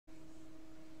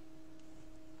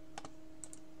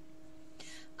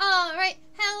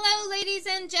ladies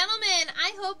and gentlemen.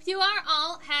 I hope you are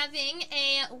all having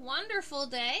a wonderful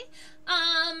day.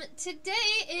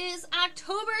 Today is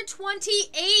October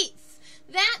 28th.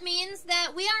 That means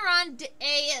that we are on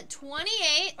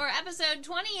episode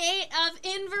 28 of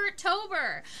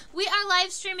Invertober. We are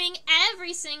live streaming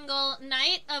every single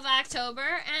night of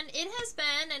October, and it has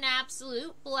been an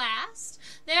absolute blast.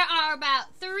 There are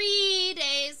about 3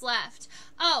 days left.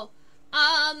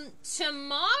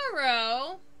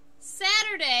 Tomorrow,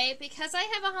 Saturday, because I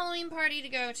have a Halloween party to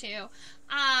go to,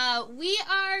 we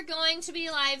are going to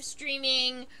be live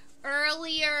streaming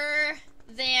earlier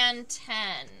than 10.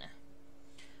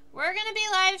 We're going to be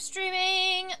live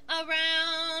streaming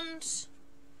around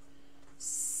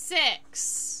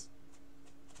 6.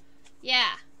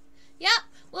 Yeah. Yep.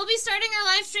 We'll be starting our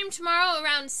live stream tomorrow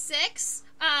around 6.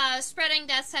 Spreading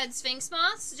Death's Head Sphinx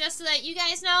Moths, just so that you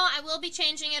guys know. I will be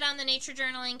changing it on the Nature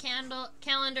Journaling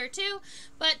calendar too,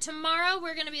 but tomorrow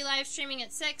we're going to be live streaming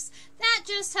at 6. That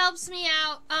just helps me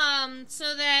out,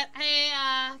 so that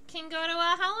I, can go to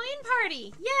a Halloween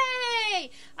party.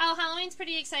 Yay! Oh, Halloween's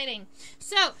pretty exciting.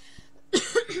 So,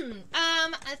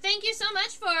 thank you so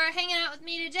much for hanging out with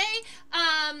me today,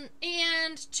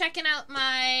 and checking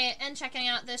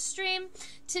out this stream.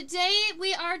 Today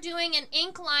we are doing an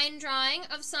ink line drawing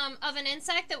of an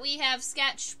insect that we have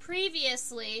sketched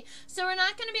previously. So we're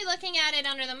not going to be looking at it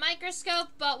under the microscope,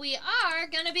 but we are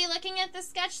going to be looking at the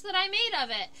sketch that I made of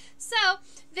it. So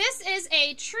this is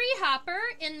a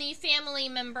treehopper in the family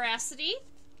Membracidae.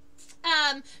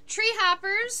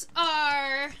 Treehoppers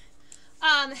are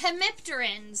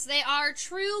hemipterans. They are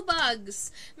true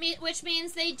bugs, which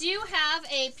means they do have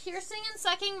a piercing and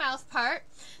sucking mouth part.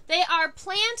 They are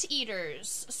plant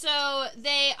eaters, so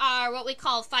they are what we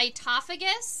call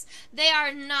phytophagous. They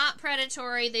are not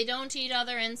predatory. They don't eat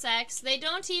other insects. They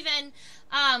don't even,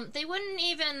 they wouldn't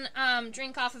even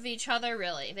drink off of each other,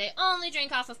 really. They only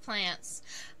drink off of plants.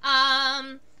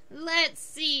 Let's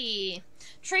see.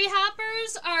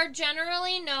 Treehoppers are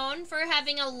generally known for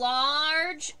having a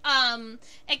large,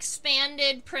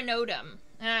 expanded pronotum.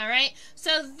 Alright,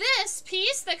 so this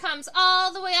piece that comes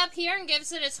all the way up here and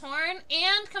gives it its horn,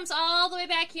 and comes all the way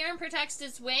back here and protects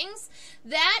its wings,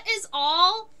 that is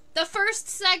all the first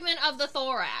segment of the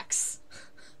thorax.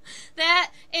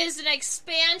 That is an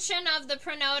expansion of the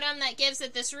pronotum that gives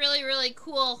it this really, really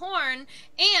cool horn,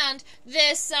 and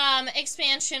this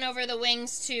expansion over the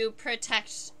wings to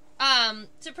protect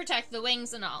the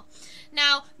wings and all.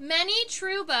 Now, many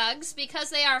true bugs, because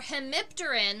they are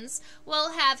hemipterans,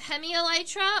 will have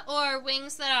hemielytra, or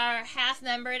wings that are half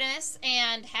membranous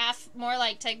and half more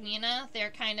like tegmina.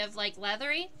 They're kind of like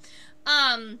leathery.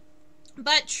 But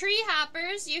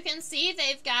treehoppers, you can see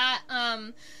they've got,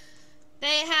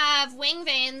 they have wing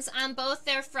veins on both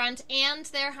their front and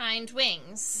their hind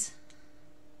wings.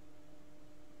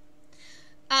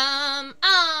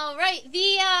 Alright,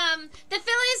 the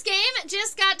Phillies game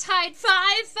just got tied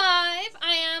 5-5.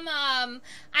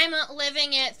 I'm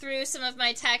living it through some of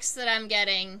my texts that I'm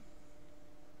getting.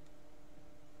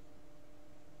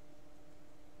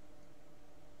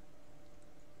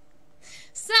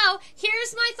 So,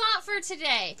 here's my thought for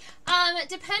today.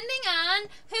 Depending on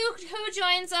who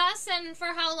joins us and for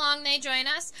how long they join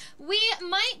us, we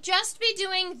might just be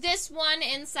doing this one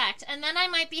insect, and then I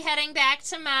might be heading back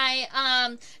to my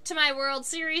World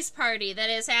Series party that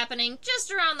is happening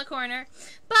just around the corner.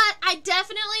 But I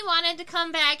definitely wanted to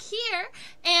come back here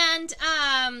and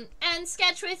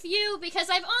sketch with you, because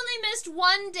I've only missed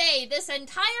one day this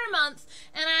entire month,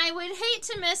 and I would hate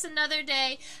to miss another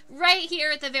day right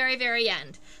here at the very, very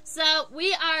end. So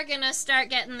we are gonna start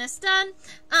getting this done.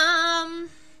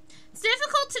 It's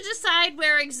difficult to decide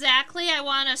where exactly I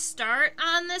want to start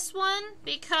on this one,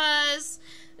 because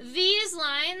these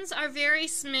lines are very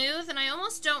smooth, and I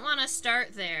almost don't want to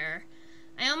start there.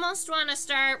 I almost want to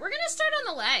start, we're going to start on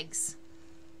the legs.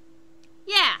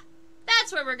 Yeah,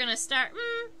 that's where we're going to start.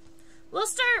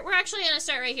 We're actually going to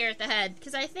start right here at the head,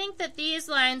 because I think that these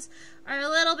lines are a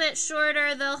little bit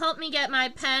shorter. They'll help me get my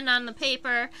pen on the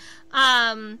paper.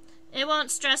 It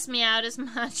won't stress me out as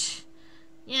much.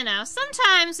 You know,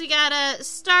 sometimes we gotta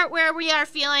start where we are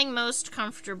feeling most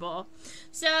comfortable.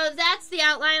 So that's the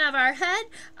outline of our head.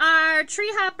 Our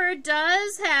treehopper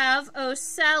does have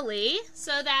ocelli,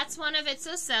 so that's one of its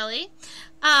ocelli.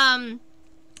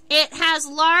 It has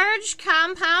large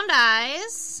compound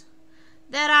eyes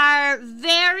that are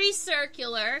very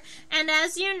circular, and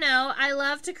as you know, I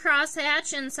love to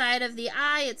cross-hatch inside of the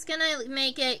eye. It's gonna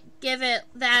give it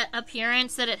that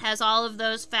appearance that it has all of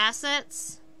those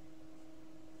facets.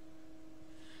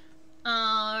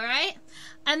 Alright,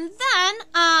 and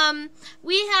then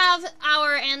we have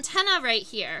our antenna right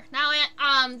here. Now,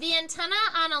 the antenna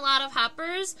on a lot of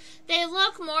hoppers, they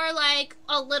look more like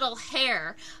a little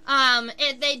hair.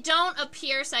 They don't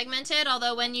appear segmented,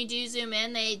 although when you do zoom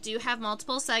in, they do have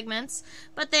multiple segments.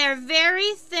 But they're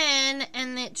very thin,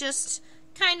 and it just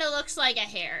kind of looks like a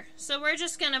hair. So we're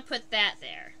just going to put that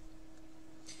there.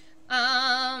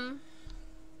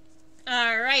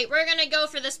 Alright, we're going to go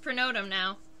for this pronotum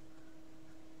now.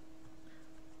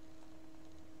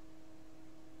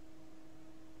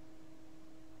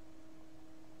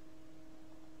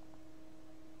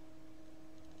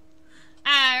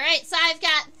 Alright, so I've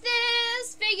got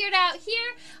this figured out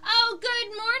here. Oh, good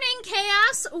morning,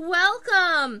 Chaos.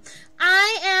 Welcome.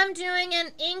 I am doing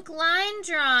an ink line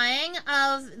drawing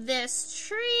of this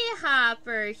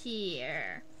treehopper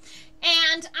here.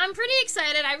 And I'm pretty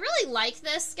excited. I really like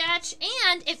this sketch,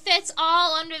 and it fits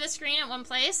all under the screen at one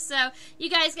place, so you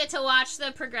guys get to watch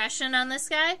the progression on this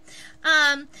guy.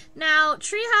 Now,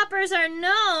 treehoppers are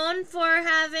known for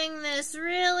having this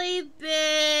really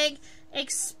big,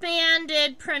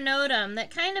 expanded pronotum that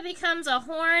kind of becomes a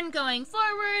horn going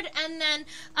forward and then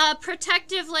a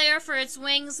protective layer for its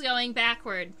wings going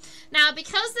backward. Now,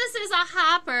 because this is a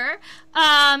hopper,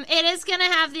 it is going to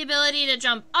have the ability to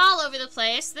jump all over the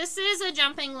place. This is a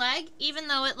jumping leg, even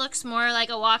though it looks more like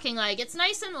a walking leg. It's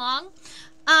nice and long.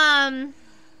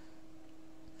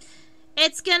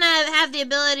 It's going to have the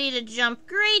ability to jump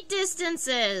great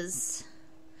distances.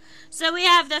 So we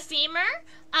have the femur.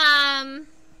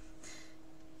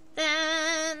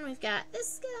 Then we've got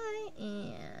this guy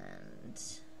and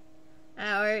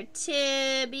our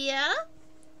tibia.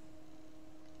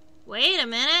 Wait a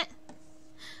minute.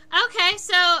 Okay,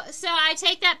 so I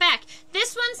take that back.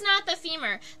 This one's not the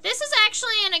femur. This is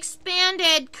actually an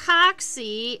expanded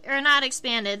coccyx, or not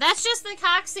expanded. That's just the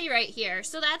coccyx right here.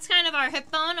 So that's kind of our hip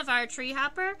bone of our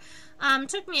treehopper.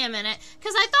 Took me a minute,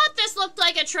 because I thought this looked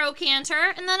like a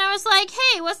trochanter, and then I was like,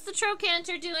 hey, what's the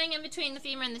trochanter doing in between the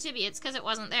femur and the tibia? It's because it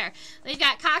wasn't there. We've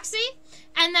got coccyx,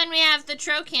 and then we have the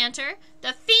trochanter,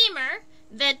 the femur,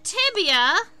 the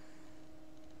tibia,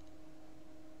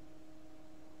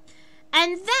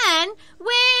 and then,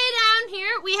 way down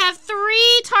here, we have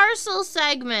 3 tarsal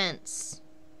segments.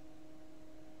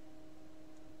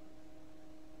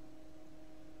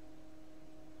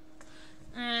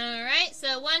 Alright,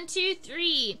 so 1, 2,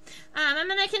 3. I'm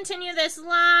going to continue this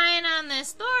line on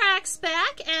this thorax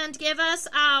back and give us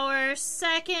our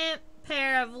second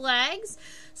pair of legs.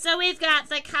 So we've got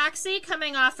the coccyx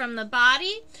coming off from the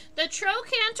body. The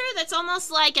trochanter, that's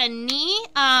almost like a knee.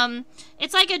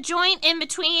 It's like a joint in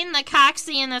between the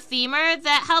coccyx and the femur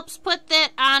that helps put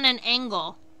it on an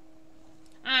angle.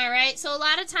 Alright, so a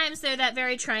lot of times they're that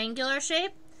very triangular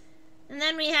shape. And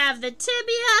then we have the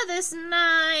tibia, this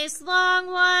nice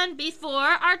long one, before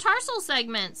our tarsal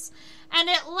segments. And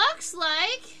it looks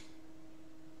like...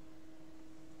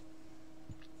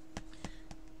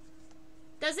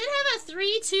 Does it have a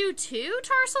 3-2-2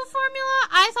 tarsal formula?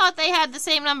 I thought they had the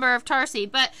same number of tarsi,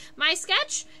 but my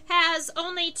sketch has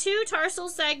only 2 tarsal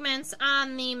segments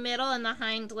on the middle and the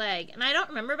hind leg. And I don't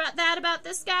remember about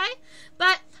this guy,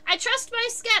 but I trust my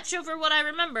sketch over what I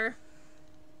remember.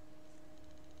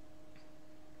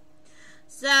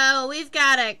 So we've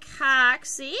got a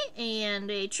coccyx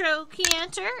and a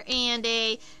trochanter and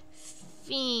a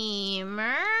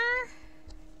femur.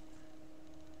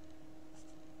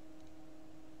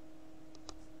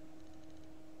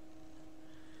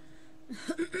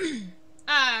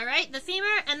 Alright, the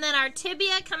femur, and then our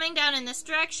tibia coming down in this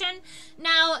direction.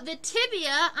 Now, the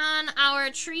tibia on our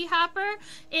treehopper,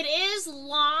 it is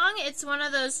long. It's one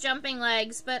of those jumping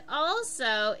legs, but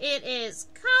also it is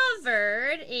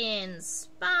covered in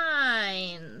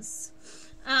spines.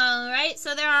 Alright,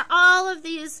 so there are all of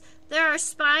these, there are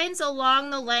spines along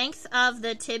the length of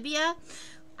the tibia.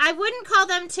 I wouldn't call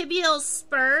them tibial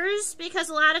spurs, because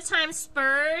a lot of times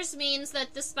spurs means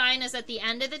that the spine is at the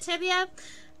end of the tibia.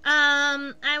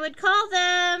 I would call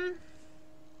them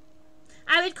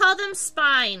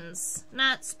spines,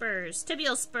 not spurs.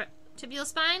 Tibial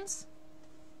spines?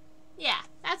 Yeah,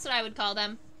 that's what I would call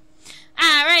them.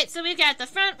 Alright, so we've got the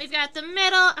front, we've got the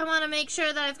middle. I want to make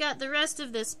sure that I've got the rest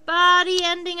of this body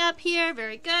ending up here.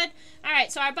 Very good.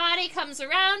 Alright, so our body comes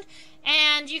around,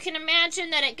 and you can imagine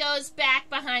that it goes back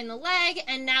behind the leg,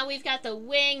 and now we've got the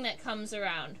wing that comes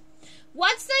around.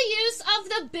 What's the use of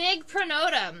the big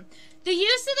pronotum? The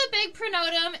use of the big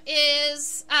pronotum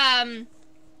is,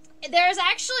 there's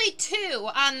actually 2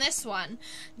 on this one.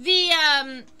 The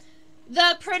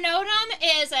The pronotum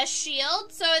is a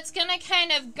shield, so it's going to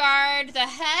kind of guard the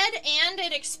head, and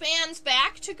it expands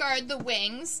back to guard the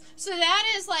wings. So that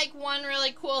is like one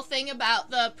really cool thing about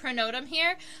the pronotum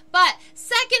here. But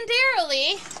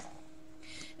secondarily,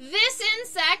 this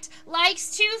insect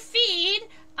likes to feed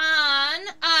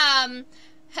on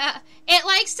it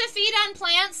likes to feed on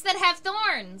plants that have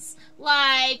thorns,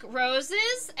 like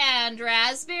roses and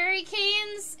raspberry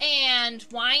canes and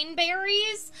wine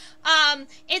berries.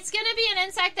 It's going to be an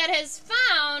insect that is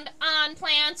found on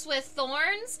plants with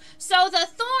thorns, so the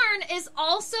thorn is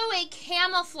also a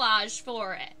camouflage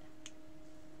for it.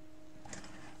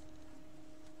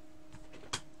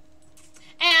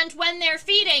 And when they're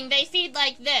feeding, they feed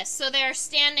like this, so they're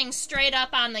standing straight up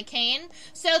on the cane.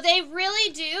 So they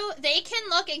really do, they can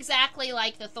look exactly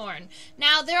like the thorn.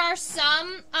 Now, there are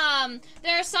some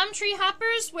tree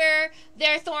hoppers where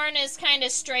their thorn is kind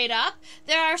of straight up.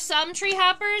 There are some tree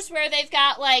hoppers where they've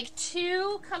got like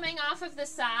two coming off of the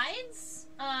sides.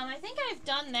 I think I've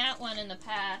done that one in the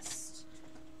past.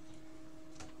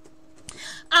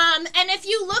 And if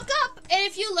you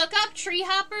look up tree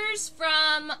hoppers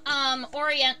from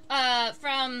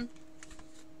from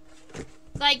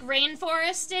like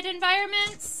rainforested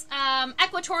environments,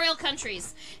 equatorial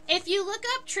countries. If you look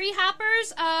up tree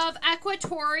hoppers of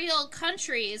equatorial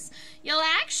countries, you'll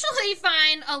actually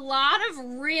find a lot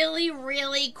of really,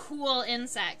 really cool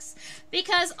insects,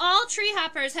 because all tree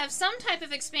hoppers have some type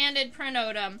of expanded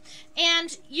pronotum,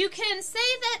 and you can say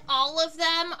that all of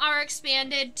them are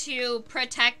expanded to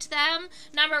protect them,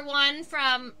 number one,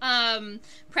 from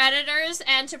predators,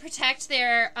 and to protect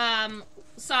their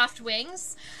soft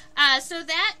wings. So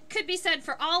that could be said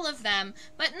for all of them,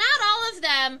 but not all of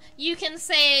them you can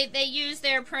say they use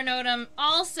their pronotum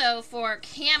also for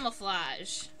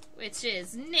camouflage, which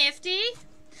is nifty.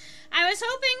 I was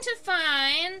hoping to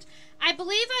find, I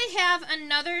believe I have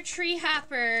another tree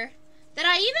hopper that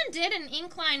I even did an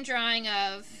inkline drawing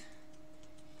of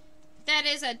that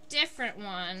is a different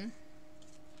one.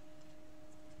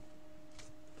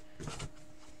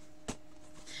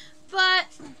 But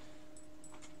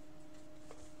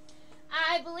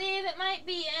I believe it might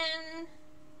be in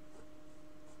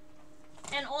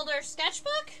an older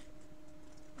sketchbook.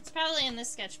 It's probably in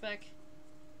this sketchbook.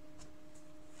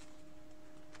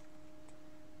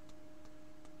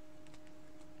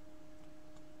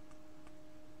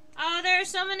 Oh, there are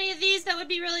so many of these that would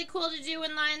be really cool to do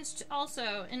in lines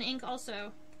also, in ink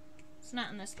also. It's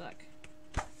not in this book.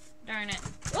 Darn it.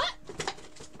 What?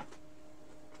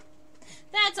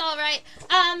 That's alright.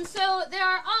 So there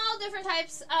are all different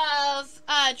types of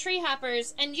tree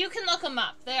hoppers, and you can look them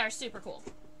up. They are super cool.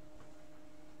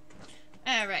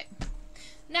 Alright.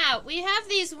 Now, we have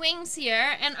these wings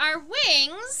here, and our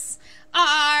wings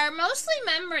are mostly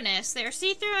membranous. They're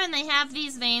see-through, and they have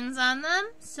these veins on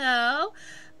them. So,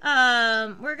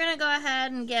 we're going to go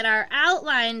ahead and get our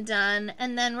outline done,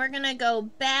 and then we're going to go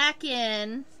back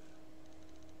in.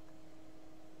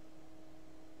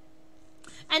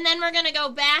 And then we're going to go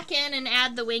back in and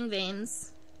add the wing veins.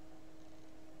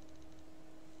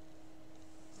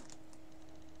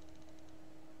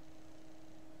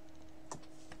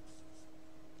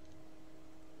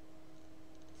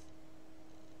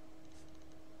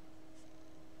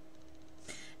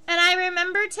 And I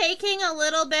remember taking a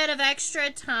little bit of extra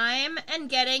time and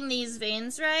getting these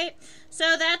veins right.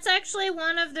 So that's actually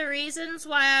one of the reasons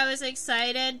why I was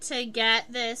excited to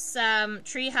get this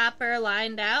tree hopper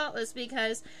lined out, was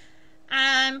because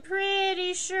I'm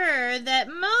pretty sure that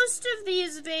most of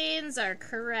these veins are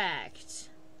correct.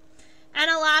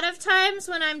 And a lot of times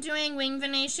when I'm doing wing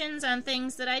venations on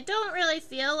things that I don't really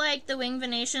feel like the wing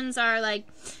venations are like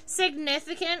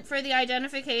significant for the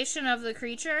identification of the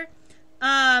creature,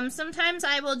 sometimes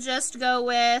I will just go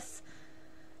with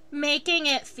making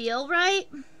it feel right.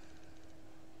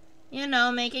 You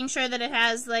know, making sure that it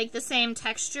has like the same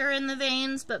texture in the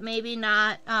veins, but maybe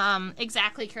not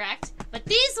exactly correct. But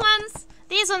these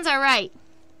ones are right.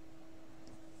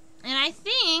 And I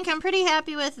think I'm pretty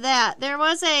happy with that. There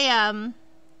was a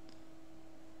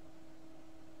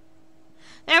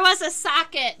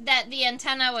socket that the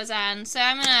antenna was on, so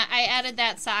I added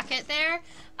that socket there.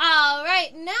 All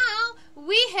right, now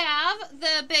we have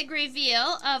the big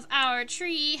reveal of our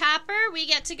tree hopper. We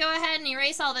get to go ahead and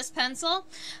erase all this pencil.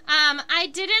 I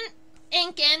didn't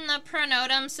ink in the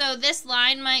pronotum, so this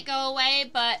line might go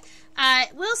away, but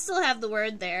we'll still have the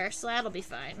word there, so that'll be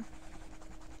fine.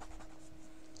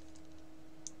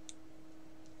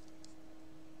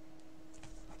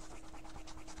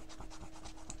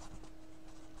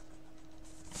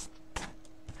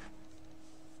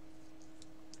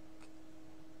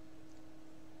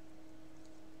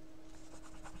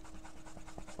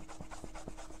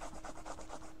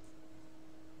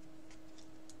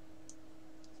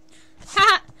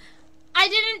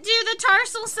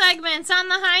 muscle segments on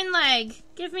the hind leg.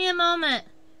 Give me a moment.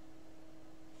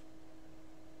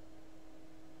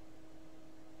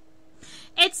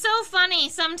 It's so funny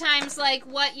sometimes, like,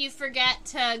 what you forget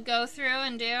to go through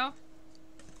and do.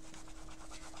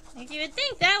 Like, you would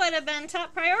think that would have been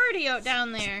top priority out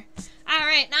down there.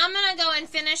 Alright, now I'm going to go and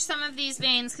finish some of these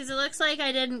veins, because it looks like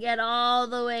I didn't get all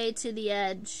the way to the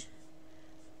edge.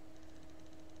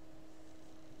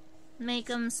 Make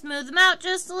them, smooth them out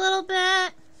just a little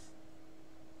bit.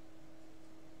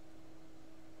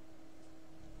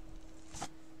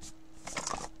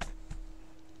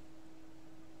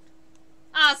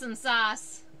 Awesome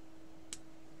sauce.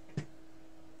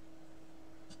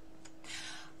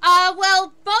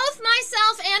 Well, both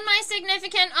myself and my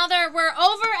significant other were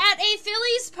over at a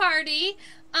Phillies party,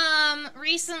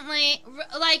 recently,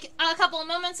 like a couple of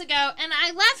moments ago, and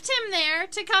I left him there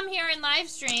to come here and live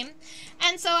stream.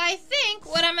 And so I think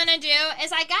what I'm going to do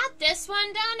is I got this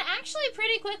one done actually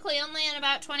pretty quickly, only in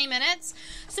about 20 minutes.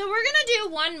 So we're going to do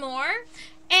one more.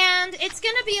 And it's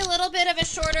going to be a little bit of a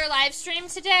shorter live stream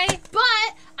today,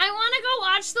 but I want to go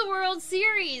watch the World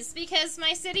Series because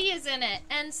my city is in it.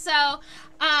 And so,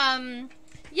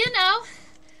 you know,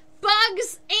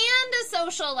 bugs and a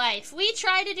social life. We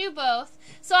try to do both.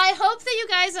 So I hope that you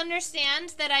guys understand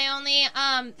that I only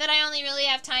really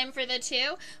have time for the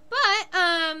two. But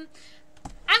I'm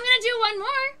going to do one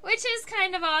more, which is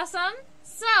kind of awesome.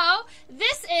 So,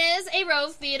 this is a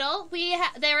rove beetle.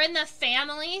 They're in the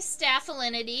family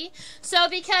Staphylinidae. So,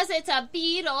 because it's a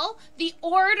beetle, the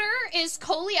order is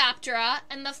Coleoptera,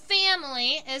 and the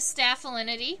family is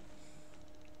Staphylinidae.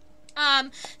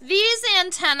 These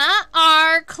antennae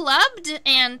are clubbed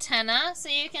antennae. So,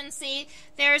 you can see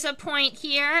there's a point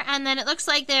here, and then it looks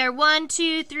like they're 1,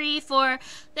 2, 3, 4.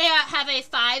 They have a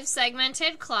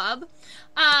 5-segmented club.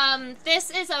 This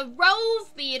is a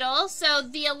rove beetle, so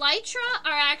the elytra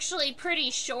are actually pretty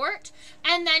short,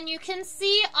 and then you can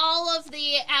see all of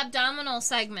the abdominal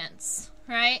segments,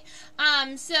 right?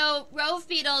 So rove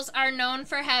beetles are known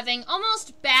for having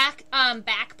almost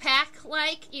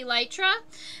backpack-like elytra,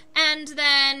 and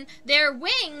then their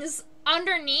wings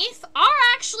underneath are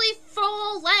actually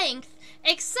full length,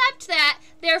 except that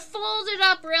they're folded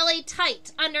up really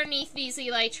tight underneath these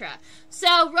elytra.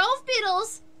 So rove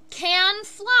beetles can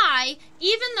fly,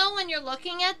 even though when you're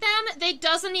looking at them, they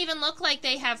doesn't even look like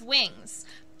they have wings.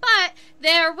 But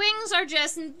their wings are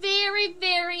just very,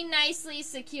 very nicely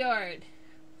secured.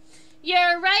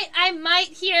 You're right, I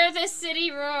might hear the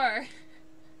city roar.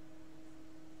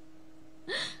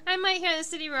 I might hear the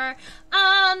city roar.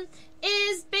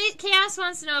 Chaos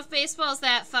wants to know if baseball's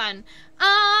that fun.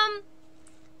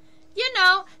 You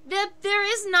know, there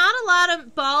is not a lot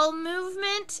of ball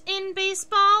movement in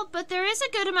baseball, but there is a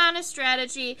good amount of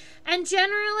strategy. And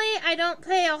generally, I don't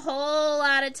pay a whole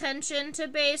lot of attention to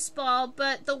baseball,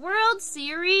 but the World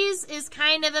Series is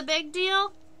kind of a big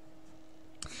deal.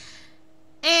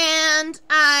 And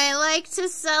I like to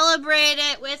celebrate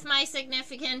it with my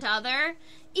significant other,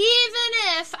 even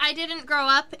if I didn't grow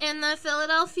up in the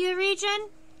Philadelphia region.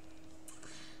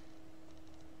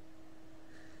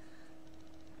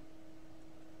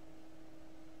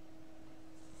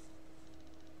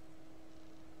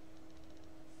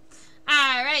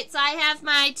 Alright, so I have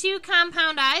my 2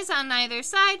 compound eyes on either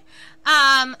side.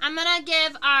 I'm going to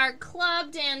give our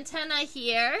clubbed antenna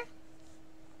here.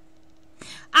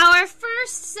 Our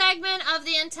first segment of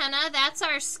the antenna, that's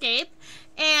our scape.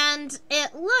 And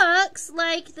it looks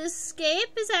like the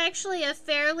scape is actually a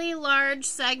fairly large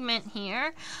segment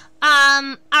here.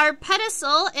 Our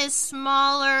pedicel is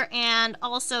smaller and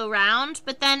also round,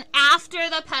 but then after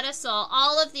the pedicel,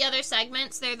 all of the other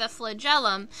segments, they're the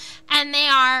flagellum, and they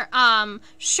are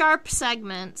sharp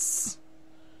segments.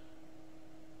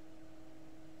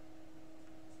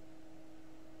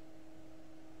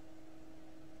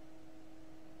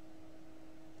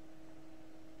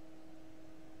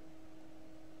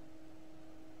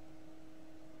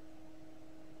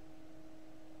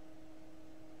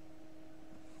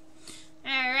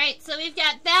 Alright, so we've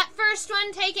got that first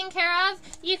one taken care of.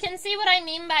 You can see what I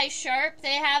mean by sharp.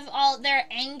 They have they're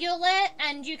angulate,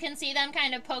 and you can see them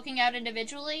kind of poking out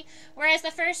individually, whereas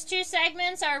the first 2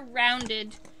 segments are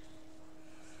rounded.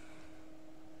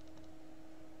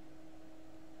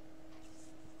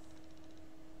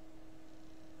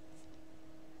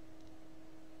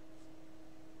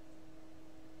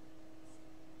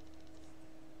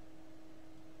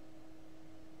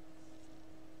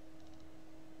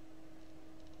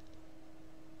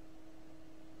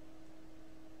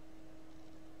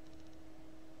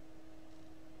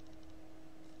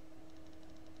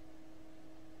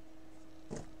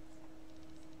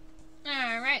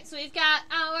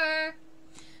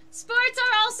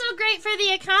 for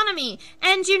the economy.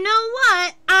 And you know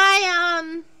what?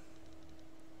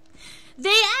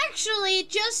 They actually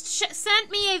just sent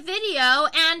me a video,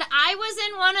 and I was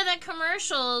in one of the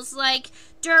commercials, like,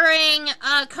 during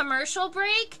a commercial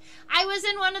break. I was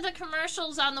in one of the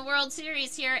commercials on the World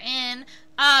Series here in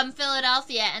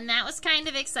Philadelphia, and that was kind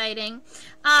of exciting.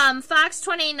 Fox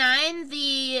 29,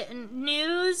 the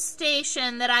news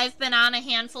station that I've been on a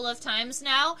handful of times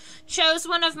now, chose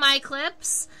one of my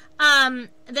clips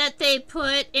that they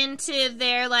put into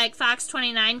their, like, Fox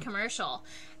 29 commercial.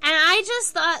 And I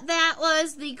just thought that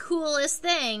was the coolest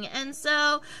thing. And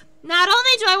so, not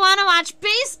only do I want to watch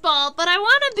baseball, but I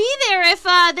want to be there if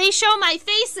they show my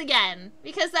face again,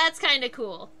 because that's kind of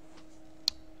cool.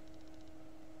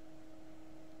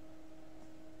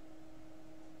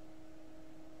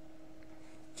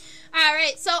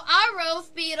 Alright, so our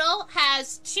rove beetle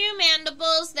has 2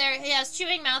 mandibles. He has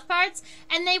chewing mouth parts,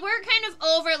 and they were kind of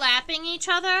overlapping each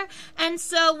other. And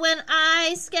so when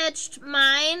I sketched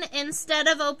mine, instead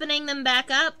of opening them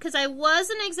back up, because I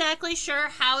wasn't exactly sure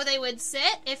how they would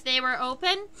sit if they were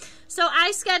open, so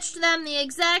I sketched them the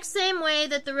exact same way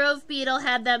that the rove beetle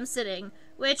had them sitting,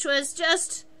 which was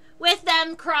just with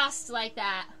them crossed like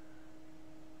that.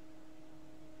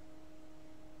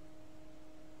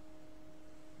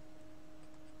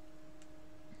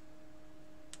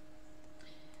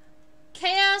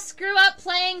 Chaos grew up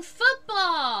playing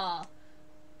football.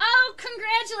 Oh,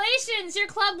 congratulations, your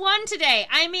club won today.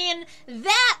 I mean,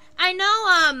 that, I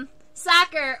know,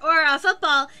 soccer or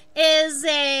football is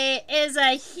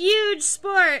a huge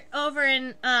sport over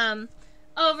in,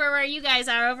 over where you guys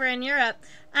are, over in Europe.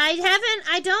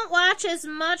 I don't watch as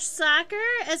much soccer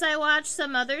as I watch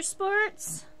some other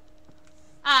sports.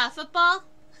 Football?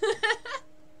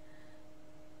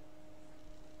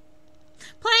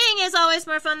 Playing is always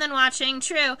more fun than watching,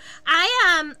 true.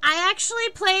 I actually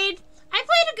played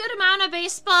a good amount of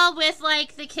baseball with,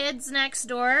 like, the kids next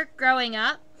door growing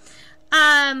up.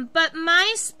 But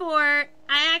my sport,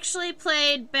 I actually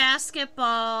played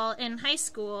basketball in high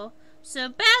school. So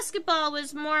basketball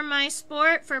was more my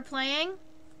sport for playing.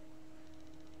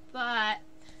 But,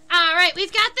 alright,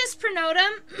 we've got this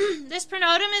pronotum. This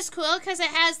pronotum is cool because it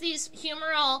has these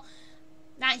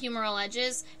not humeral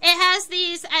edges. It has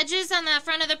these edges on the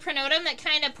front of the pronotum that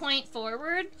kind of point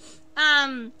forward.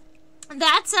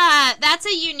 That's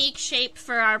a unique shape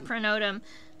for our pronotum.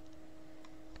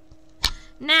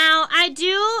 Now, I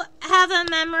do have a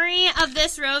memory of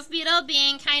this rove beetle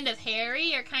being kind of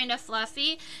hairy or kind of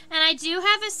fluffy, and I do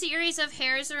have a series of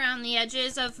hairs around the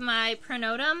edges of my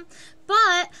pronotum,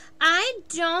 but I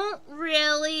don't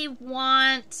really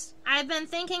want, I've been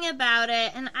thinking about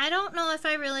it, and I don't know if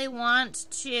I really want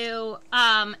to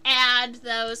add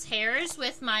those hairs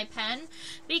with my pen,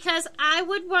 because I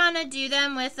would want to do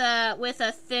them with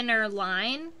a thinner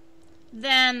line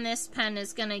than this pen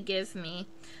is going to give me.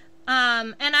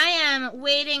 And I am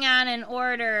waiting on an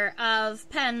order of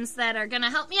pens that are going to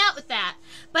help me out with that.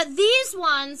 But these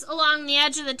ones along the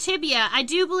edge of the tibia, I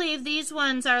do believe these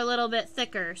ones are a little bit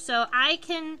thicker. So I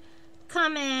can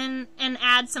come in and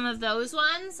add some of those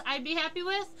ones I'd be happy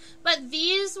with. But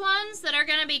these ones that are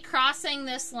going to be crossing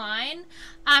this line,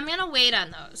 I'm going to wait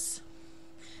on those.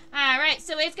 Alright,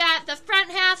 so we've got the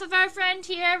front half of our friend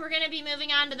here. We're going to be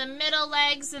moving on to the middle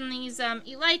legs and these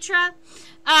elytra.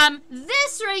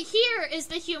 This right here is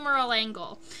the humeral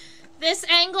angle. This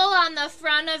angle on the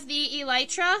front of the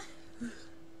elytra.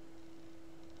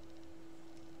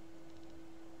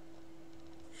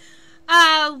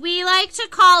 We like to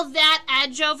call that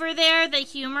edge over there the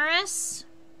humerus.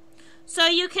 So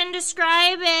you can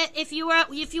describe it, if you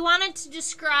wanted to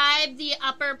describe the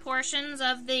upper portions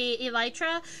of the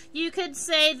elytra, you could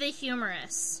say the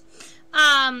humerus.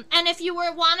 And if you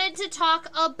wanted to talk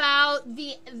about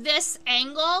this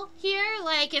angle here,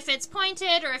 like if it's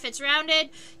pointed or if it's rounded,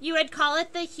 you would call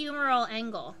it the humeral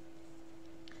angle.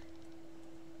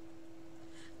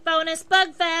 Bonus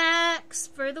bug facts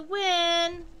for the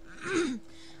win.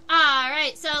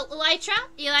 Alright, so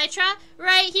elytra,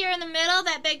 right here in the middle,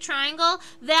 that big triangle,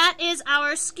 that is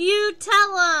our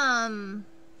scutellum.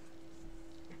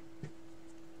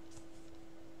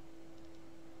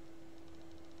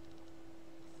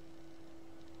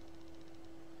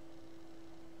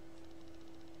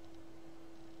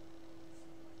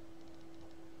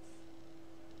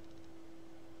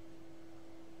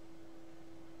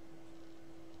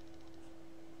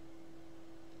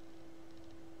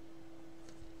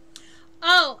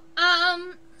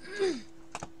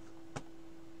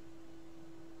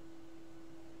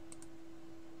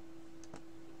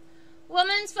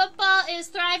 Women's football is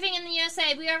thriving in the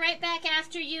USA. We are right back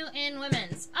after you in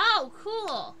women's. Oh,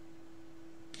 cool.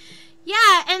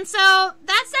 Yeah, and so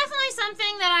that's definitely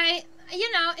something that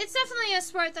it's definitely a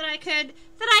sport that I could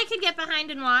get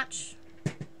behind and watch.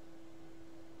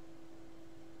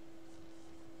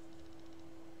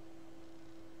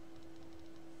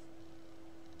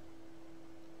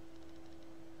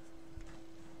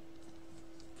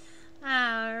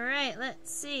 Alright, let's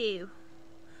see.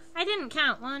 I didn't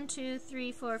count. 1, 2,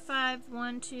 3, 4, 5.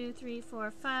 1, 2, 3,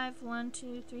 4, 5. 1,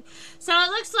 2, 3. So it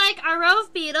looks like our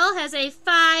rove beetle has a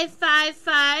 5, 5,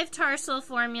 5 tarsal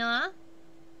formula.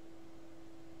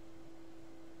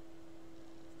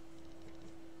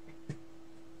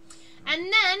 And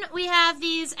then we have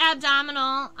these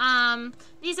abdominal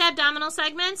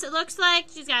segments. It looks like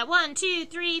she's got 1, 2,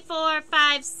 3, 4,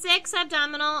 5, 6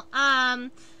 abdominal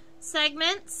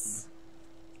segments.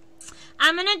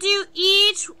 I'm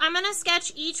gonna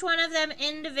sketch each one of them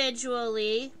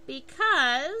individually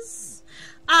because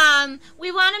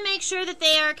we want to make sure that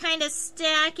they are kind of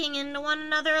stacking into one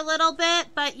another a little bit,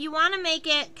 but you want to make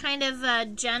it kind of a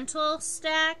gentle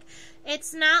stack.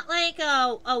 It's not like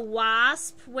a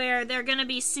wasp where they're gonna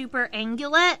be super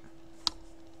angulate.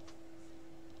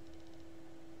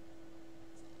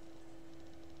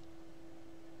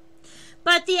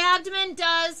 But the abdomen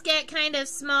does get kind of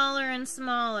smaller and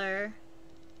smaller.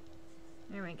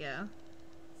 There we go.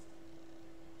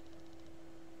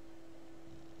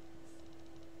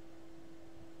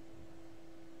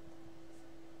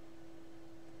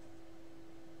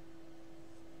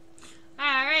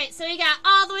 Alright, so we got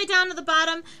all the way down to the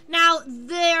bottom. Now,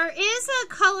 there is a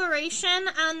coloration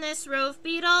on this rove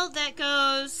beetle that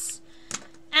goes...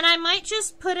 And I might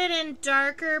just put it in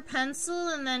darker pencil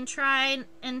and then try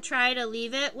to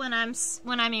leave it when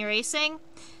I'm erasing.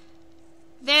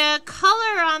 The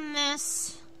color on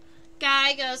this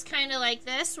guy goes kind of like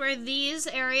this, where these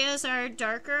areas are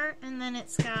darker, and then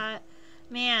it's got,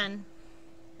 man.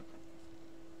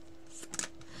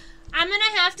 I'm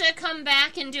gonna have to come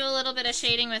back and do a little bit of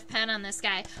shading with pen on this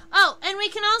guy. Oh, and we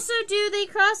can also do the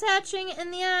cross-hatching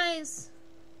in the eyes.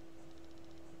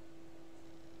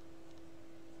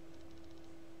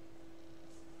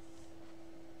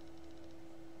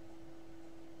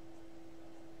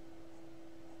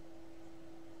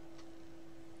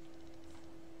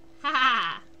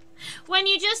 When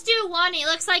you just do one, he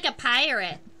looks like a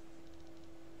pirate.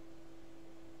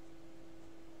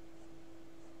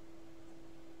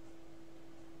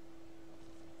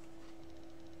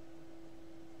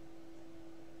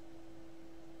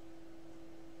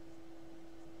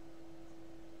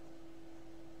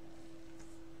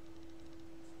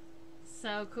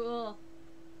 So cool.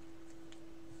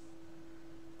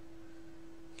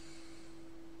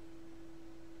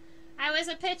 I was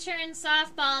a pitcher in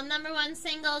softball, #1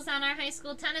 singles on our high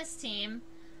school tennis team.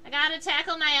 I got to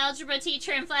tackle my algebra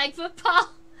teacher in flag football.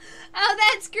 Oh,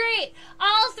 that's great.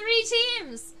 All 3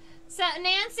 teams. So,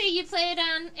 Nancy, you played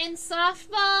in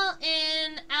softball,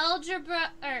 in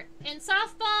algebra, or in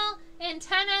softball, in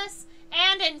tennis,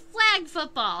 and in flag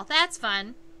football. That's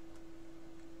fun.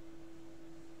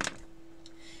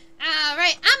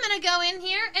 Alright, I'm going to go in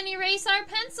here and erase our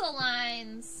pencil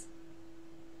lines.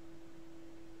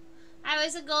 I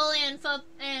was a goalie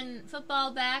in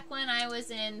football back when I was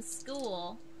in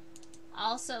school.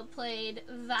 Also played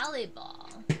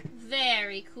volleyball.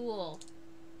 Very cool.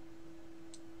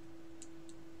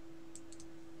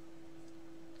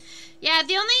 Yeah,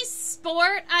 the only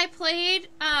sport I played,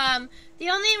 the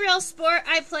only real sport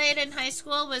I played in high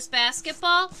school was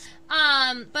basketball.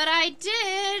 But I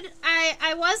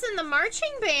was in the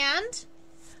marching band.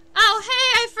 Oh,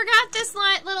 hey, I forgot this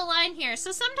little line here.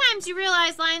 So sometimes you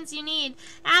realize lines you need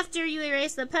after you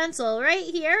erase the pencil. Right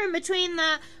here, in between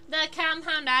the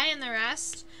compound eye and the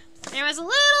rest, there was a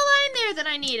little line there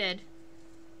that I needed.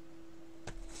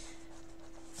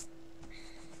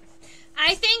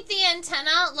 I think the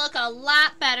antennae look a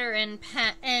lot better in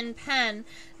pen.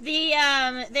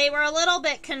 They were a little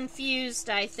bit confused,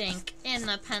 I think, in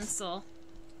the pencil.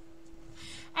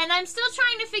 And I'm still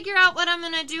trying to figure out what I'm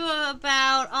going to do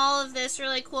about all of this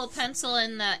really cool pencil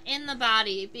in the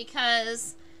body,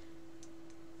 because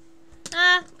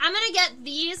I'm going to get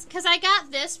these, because I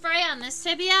got this fray on this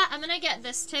tibia. I'm going to get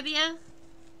this tibia.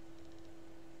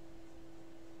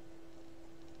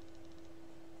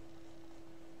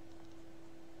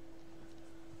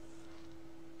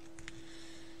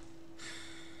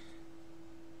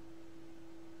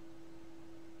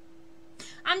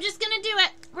 I'm just going to do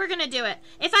it. We're going to do it.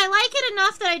 If I like it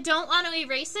enough that I don't want to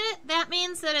erase it, that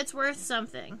means that it's worth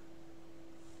something.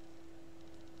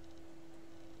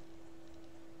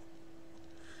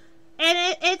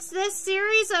 And it's this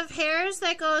series of hairs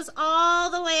that goes all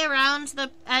the way around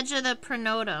the edge of the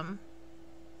pronotum.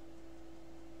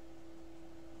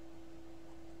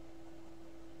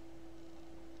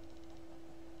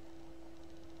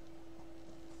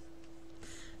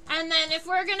 And then if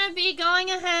we're going to be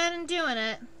going ahead and doing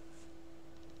it,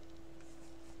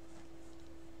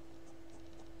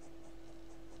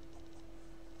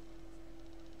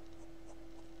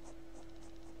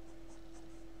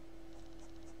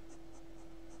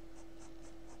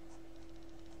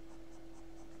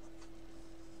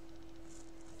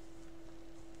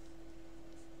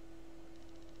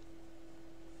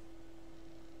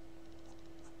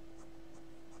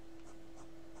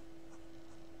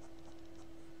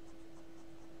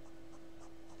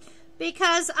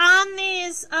 because on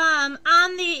these, on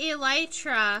the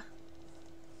elytra,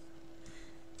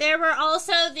 there were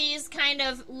also these kind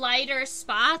of lighter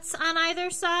spots on either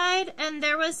side, and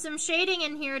there was some shading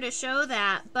in here to show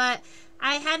that, but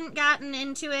I hadn't gotten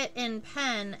into it in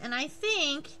pen, and I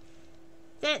think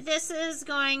that this is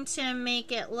going to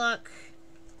make it look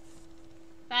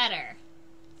better.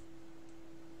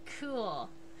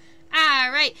 Cool.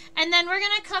 Alright, and then we're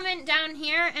going to come in down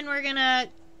here, and we're going to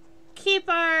keep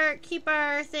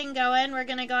our thing going. We're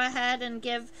going to go ahead and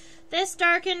give this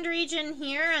darkened region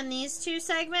here on these two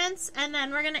segments, and then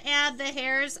we're going to add the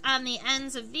hairs on the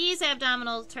ends of these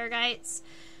abdominal tergites.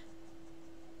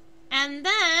 And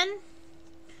then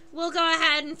we'll go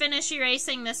ahead and finish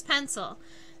erasing this pencil.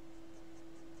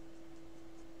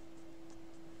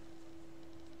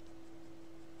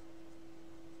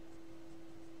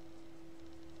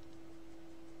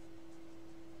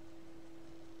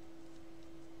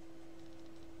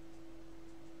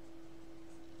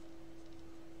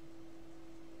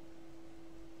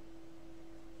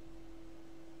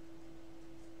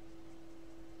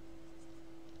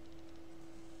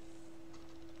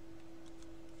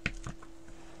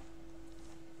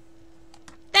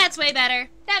 That's way better.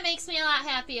 That makes me a lot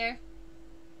happier.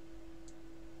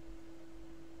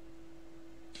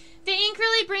 The ink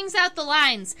really brings out the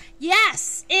lines.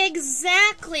 Yes,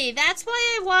 exactly. That's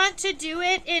why I want to do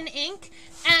it in ink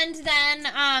and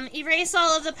then erase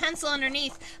all of the pencil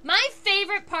underneath. My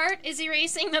favorite part is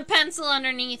erasing the pencil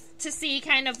underneath to see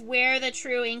kind of where the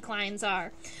true ink lines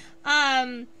are.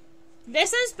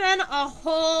 This has been a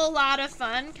whole lot of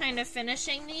fun kind of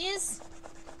finishing these.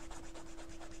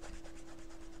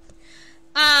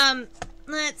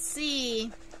 Let's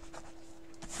see.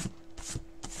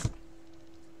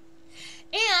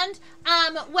 And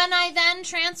when I then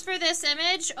transfer this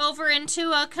image over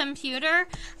into a computer,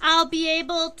 I'll be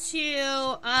able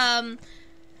to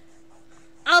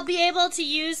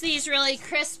use these really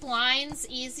crisp lines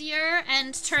easier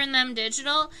and turn them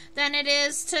digital than it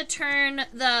is to turn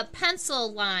the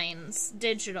pencil lines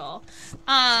digital.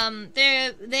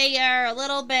 They are a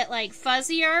little bit like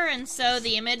fuzzier, and so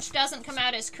the image doesn't come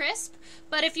out as crisp.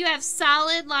 But if you have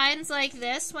solid lines like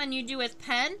this when you do with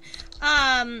pen,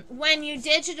 when you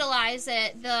digitalize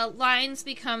it, the lines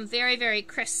become very, very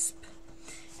crisp.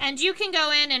 And you can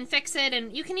go in and fix it,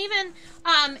 and you can even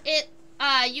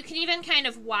you can even kind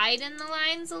of widen the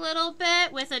lines a little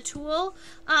bit with a tool,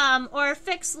 or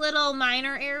fix little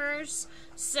minor errors.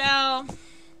 So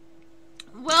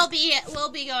we'll be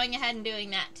going ahead and doing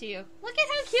that too. Look at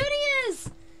how cute he is!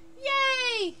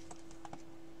 Yay!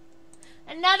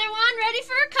 Another one ready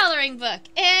for a coloring book.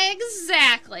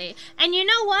 Exactly. And you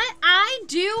know what? I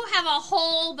do have a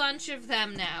whole bunch of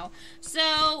them now.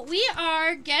 So we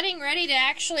are getting ready to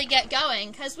actually get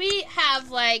going, because we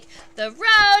have like the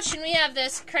roach, and we have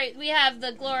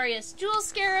the glorious jewel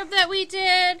scarab that we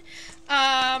did.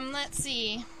 Let's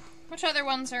see. Which other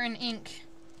ones are in ink?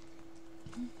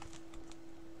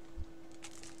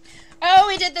 Oh,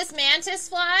 we did this mantis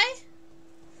fly.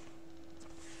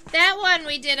 That one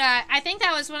we did, I think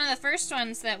that was one of the first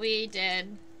ones that we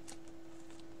did.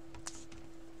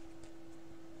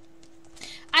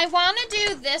 I want to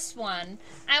do this one.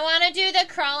 I want to do the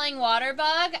crawling water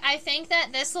bug. I think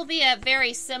that this will be a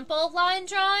very simple line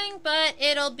drawing, but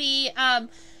it'll be, I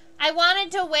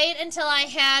wanted to wait until I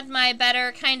had my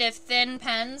better kind of thin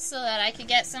pens so that I could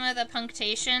get some of the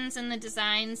punctations and the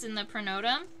designs in the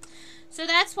pronotum. So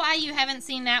that's why you haven't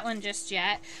seen that one just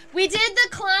yet. We did the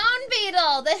clown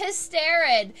beetle, the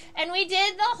hysterid, and we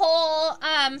did the whole,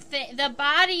 the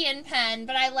body in pen,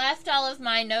 but I left all of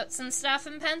my notes and stuff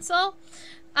in pencil.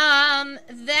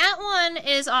 That one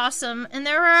is awesome, and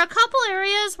there were a couple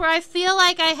areas where I feel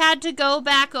like I had to go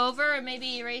back over and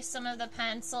maybe erase some of the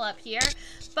pencil up here,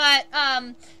 but,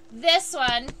 this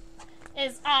one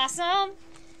is awesome.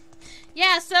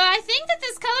 Yeah, so I think that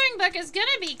this coloring book is gonna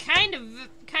be kind of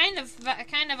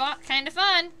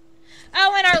fun.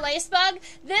 Oh, and our lace bug.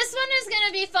 This one is going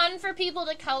to be fun for people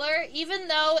to color, even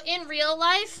though in real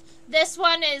life, this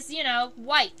one is, you know,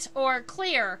 white or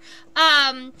clear.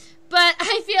 But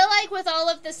I feel like with all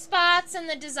of the spots and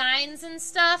the designs and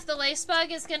stuff, the lace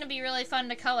bug is going to be really fun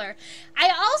to color. I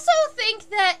also think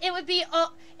that it would be,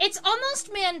 it's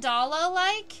almost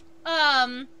mandala-like,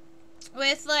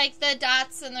 with like the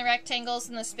dots and the rectangles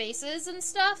and the spaces and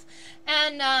stuff.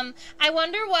 And I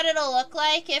wonder what it'll look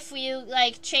like if we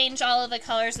like change all of the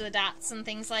colors of the dots and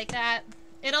things like that.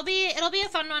 It'll be a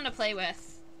fun one to play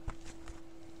with.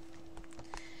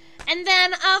 And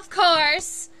then, of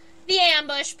course, the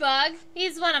ambush bug.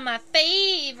 He's one of my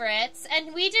favorites,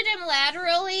 and we did him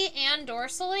laterally and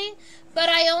dorsally, but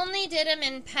I only did him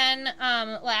in pen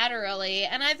laterally,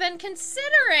 and I've been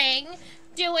considering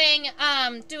doing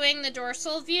the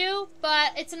dorsal view,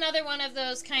 but it's another one of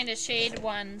those kind of shade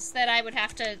ones that I would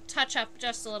have to touch up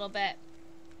just a little bit.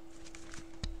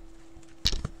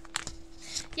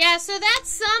 Yeah, so that's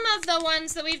some of the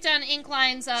ones that we've done ink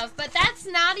lines of, but that's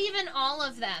not even all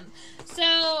of them.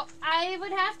 So I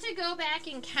would have to go back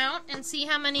and count and see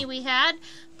how many we had,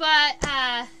 but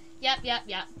yep.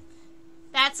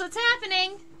 That's what's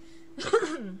happening.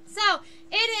 So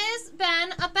it has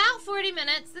been about 40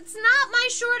 minutes. It's not my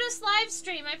shortest live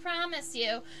stream, I promise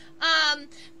you.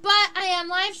 But I am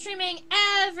live streaming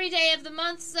every day of the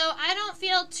month, so I don't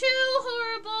feel too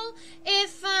horrible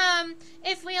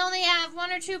if we only have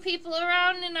 1 or 2 people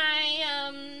around and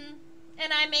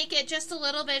I make it just a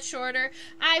little bit shorter.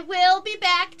 I will be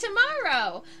back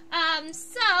tomorrow.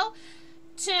 So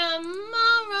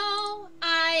tomorrow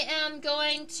I am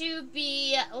going to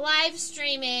be live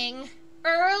streaming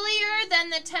earlier than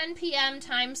the 10 p.m.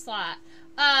 time slot.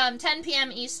 10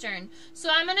 p.m. Eastern. So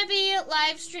I'm going to be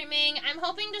live streaming. I'm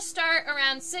hoping to start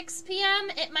around 6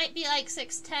 p.m. It might be like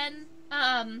 6:10.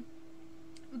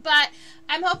 But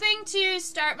I'm hoping to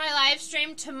start my live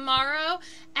stream tomorrow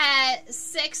at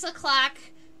 6 o'clock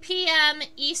p.m.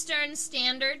 Eastern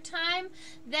Standard Time.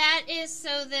 That is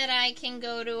so that I can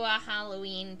go to a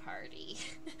Halloween party.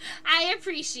 I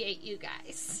appreciate you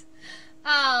guys.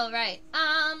 All right.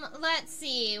 Let's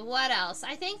see. What else?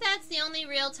 I think that's the only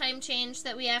real time change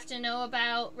that we have to know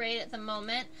about right at the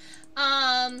moment.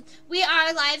 We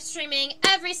are live streaming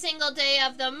every single day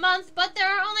of the month, but there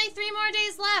are only 3 more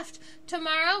days left.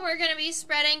 Tomorrow we're going to be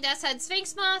spreading Death's Head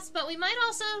Sphinx moths, but we might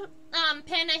also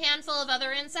pin a handful of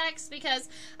other insects because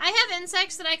I have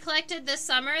insects that I collected this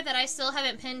summer that I still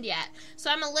haven't pinned yet. So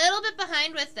I'm a little bit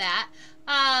behind with that.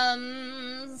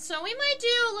 So we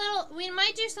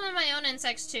might do some of my own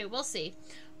insects too. We'll see.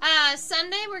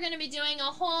 Sunday we're going to be doing a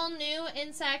whole new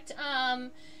insect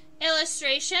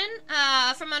illustration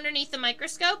from underneath the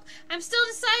microscope. I'm still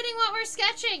deciding what we're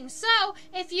sketching. So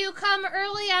if you come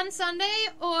early on Sunday,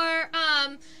 or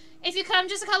if you come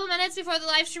just a couple minutes before the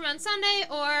live stream on Sunday,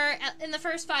 or in the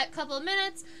first couple of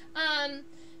minutes,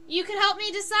 you can help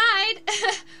me decide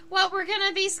what we're going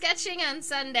to be sketching on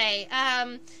Sunday.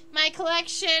 My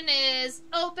collection is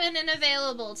open and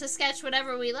available to sketch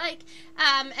whatever we like.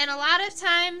 And a lot of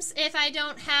times, if I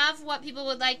don't have what people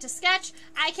would like to sketch,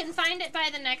 I can find it by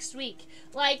the next week.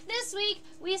 Like this week,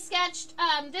 we sketched,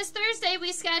 this Thursday,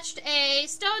 we sketched a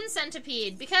stone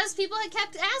centipede because people had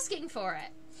kept asking for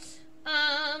it.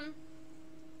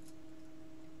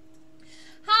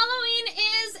 Halloween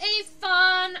is a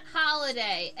fun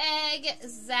holiday.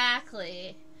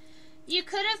 Exactly. You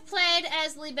could have played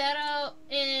as libero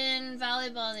in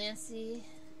volleyball, Nancy.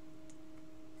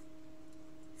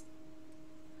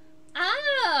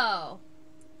 Oh.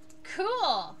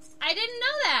 Cool. I didn't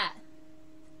know that.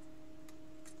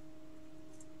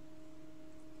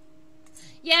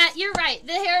 Yeah, you're right.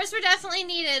 The hairs were definitely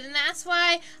needed, and that's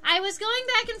why I was going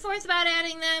back and forth about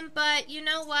adding them, but you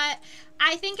know what?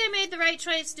 I think I made the right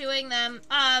choice doing them,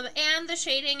 and the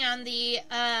shading on the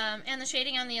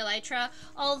elytra.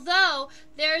 Although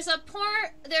there's a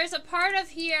part of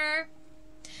here.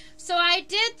 So I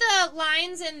did the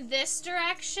lines in this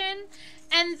direction,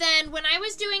 and then when I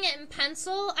was doing it in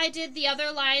pencil, I did the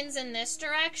other lines in this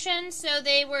direction, so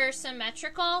they were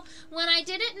symmetrical. When I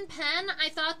did it in pen, I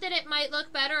thought that it might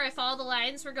look better if all the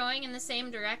lines were going in the same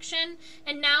direction,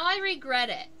 and now I regret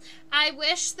it. I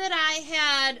wish that I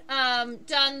had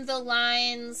done the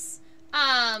lines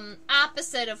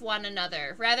opposite of one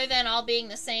another, rather than all being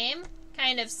the same,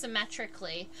 kind of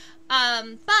symmetrically.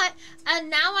 But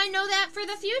now I know that for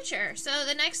the future, so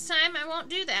the next time I won't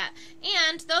do that.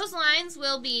 And those lines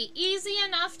will be easy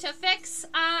enough to fix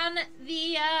on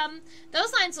the,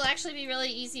 those lines will actually be really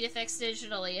easy to fix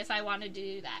digitally if I wanted to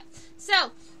do that.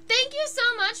 So, thank you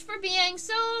so much for being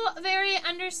so very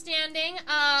understanding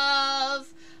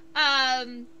of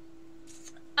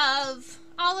of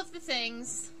all of the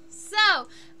things. So,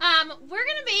 we're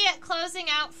gonna be closing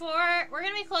out for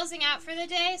the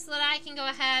day, so that I can go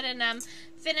ahead and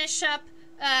finish up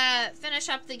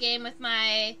the game with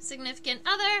my significant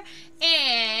other.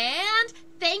 And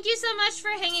thank you so much for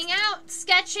hanging out,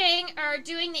 sketching, or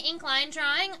doing the ink line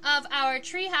drawing of our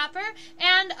Treehopper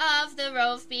and of the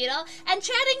Rove Beetle, and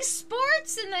chatting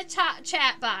sports in the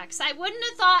chat box. I wouldn't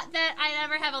have thought that I'd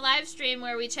ever have a live stream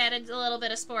where we chatted a little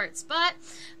bit of sports, but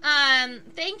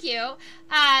thank you.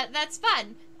 That's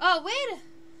fun. Oh, wait.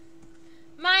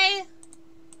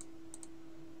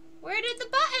 Where did the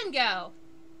button go?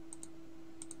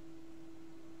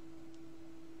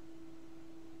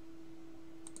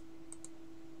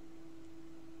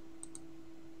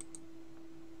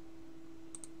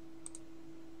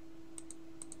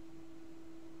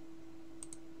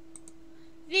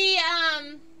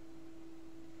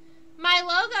 My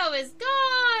logo is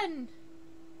gone.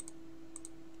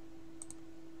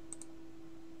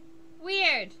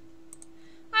 Weird.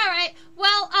 Alright,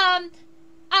 well,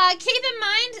 keep in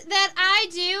mind that I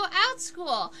do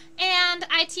OutSchool, and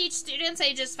I teach students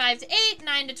ages 5 to 8,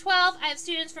 9 to 12. I have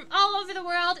students from all over the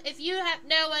world. If you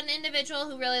know an individual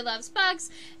who really loves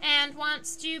bugs and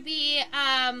wants to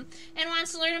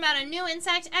learn about a new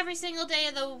insect every single day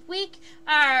of the week,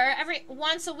 or every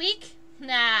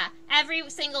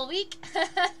single week,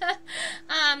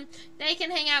 they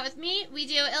can hang out with me. We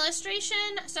do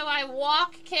illustration, so I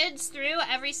walk kids through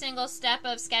every single step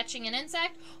of sketching an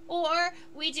insect, or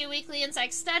we do weekly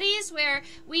insect studies where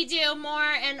we do more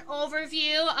an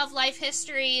overview of life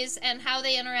histories and how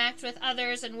they interact with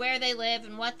others and where they live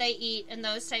and what they eat and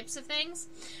those types of things.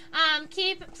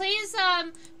 Please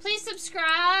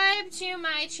subscribe to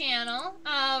my channel.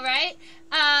 All right.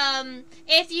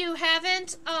 If you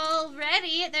haven't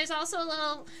already, there's also a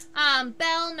little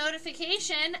bell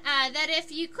notification that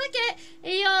if you click it,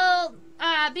 you'll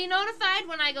be notified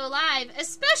when I go live,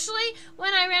 especially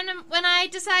when I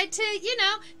decide to,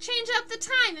 change up the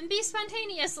time and be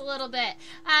spontaneous a little bit.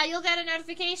 You'll get a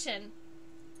notification.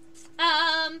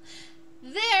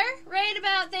 Right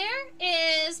about there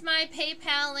is my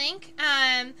PayPal link.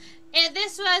 And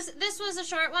this was a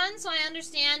short one, so I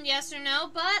understand yes or no,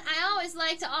 but I always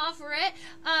like to offer it.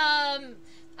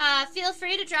 Feel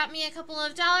free to drop me a couple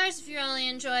of dollars if you really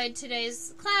enjoyed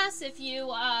today's class. If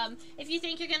you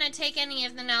think you're gonna take any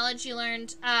of the knowledge you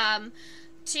learned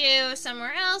to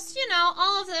somewhere else,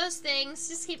 all of those things,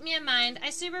 just keep me in mind.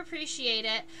 I super appreciate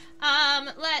it.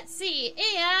 Let's see.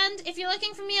 And if you're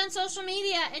looking for me on social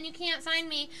media and you can't find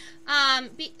me,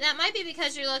 that might be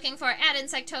because you're looking for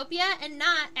 @Insectopia and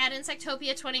not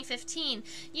 @Insectopia 2015.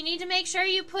 You need to make sure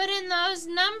you put in those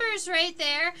numbers right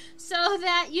there so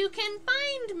that you can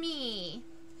find me.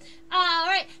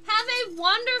 Alright, have a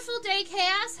wonderful day,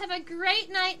 Chaos. Have a great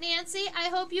night, Nancy. I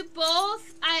hope you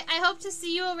both, I hope to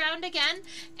see you around again.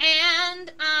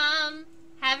 And,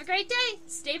 have a great day.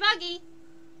 Stay buggy.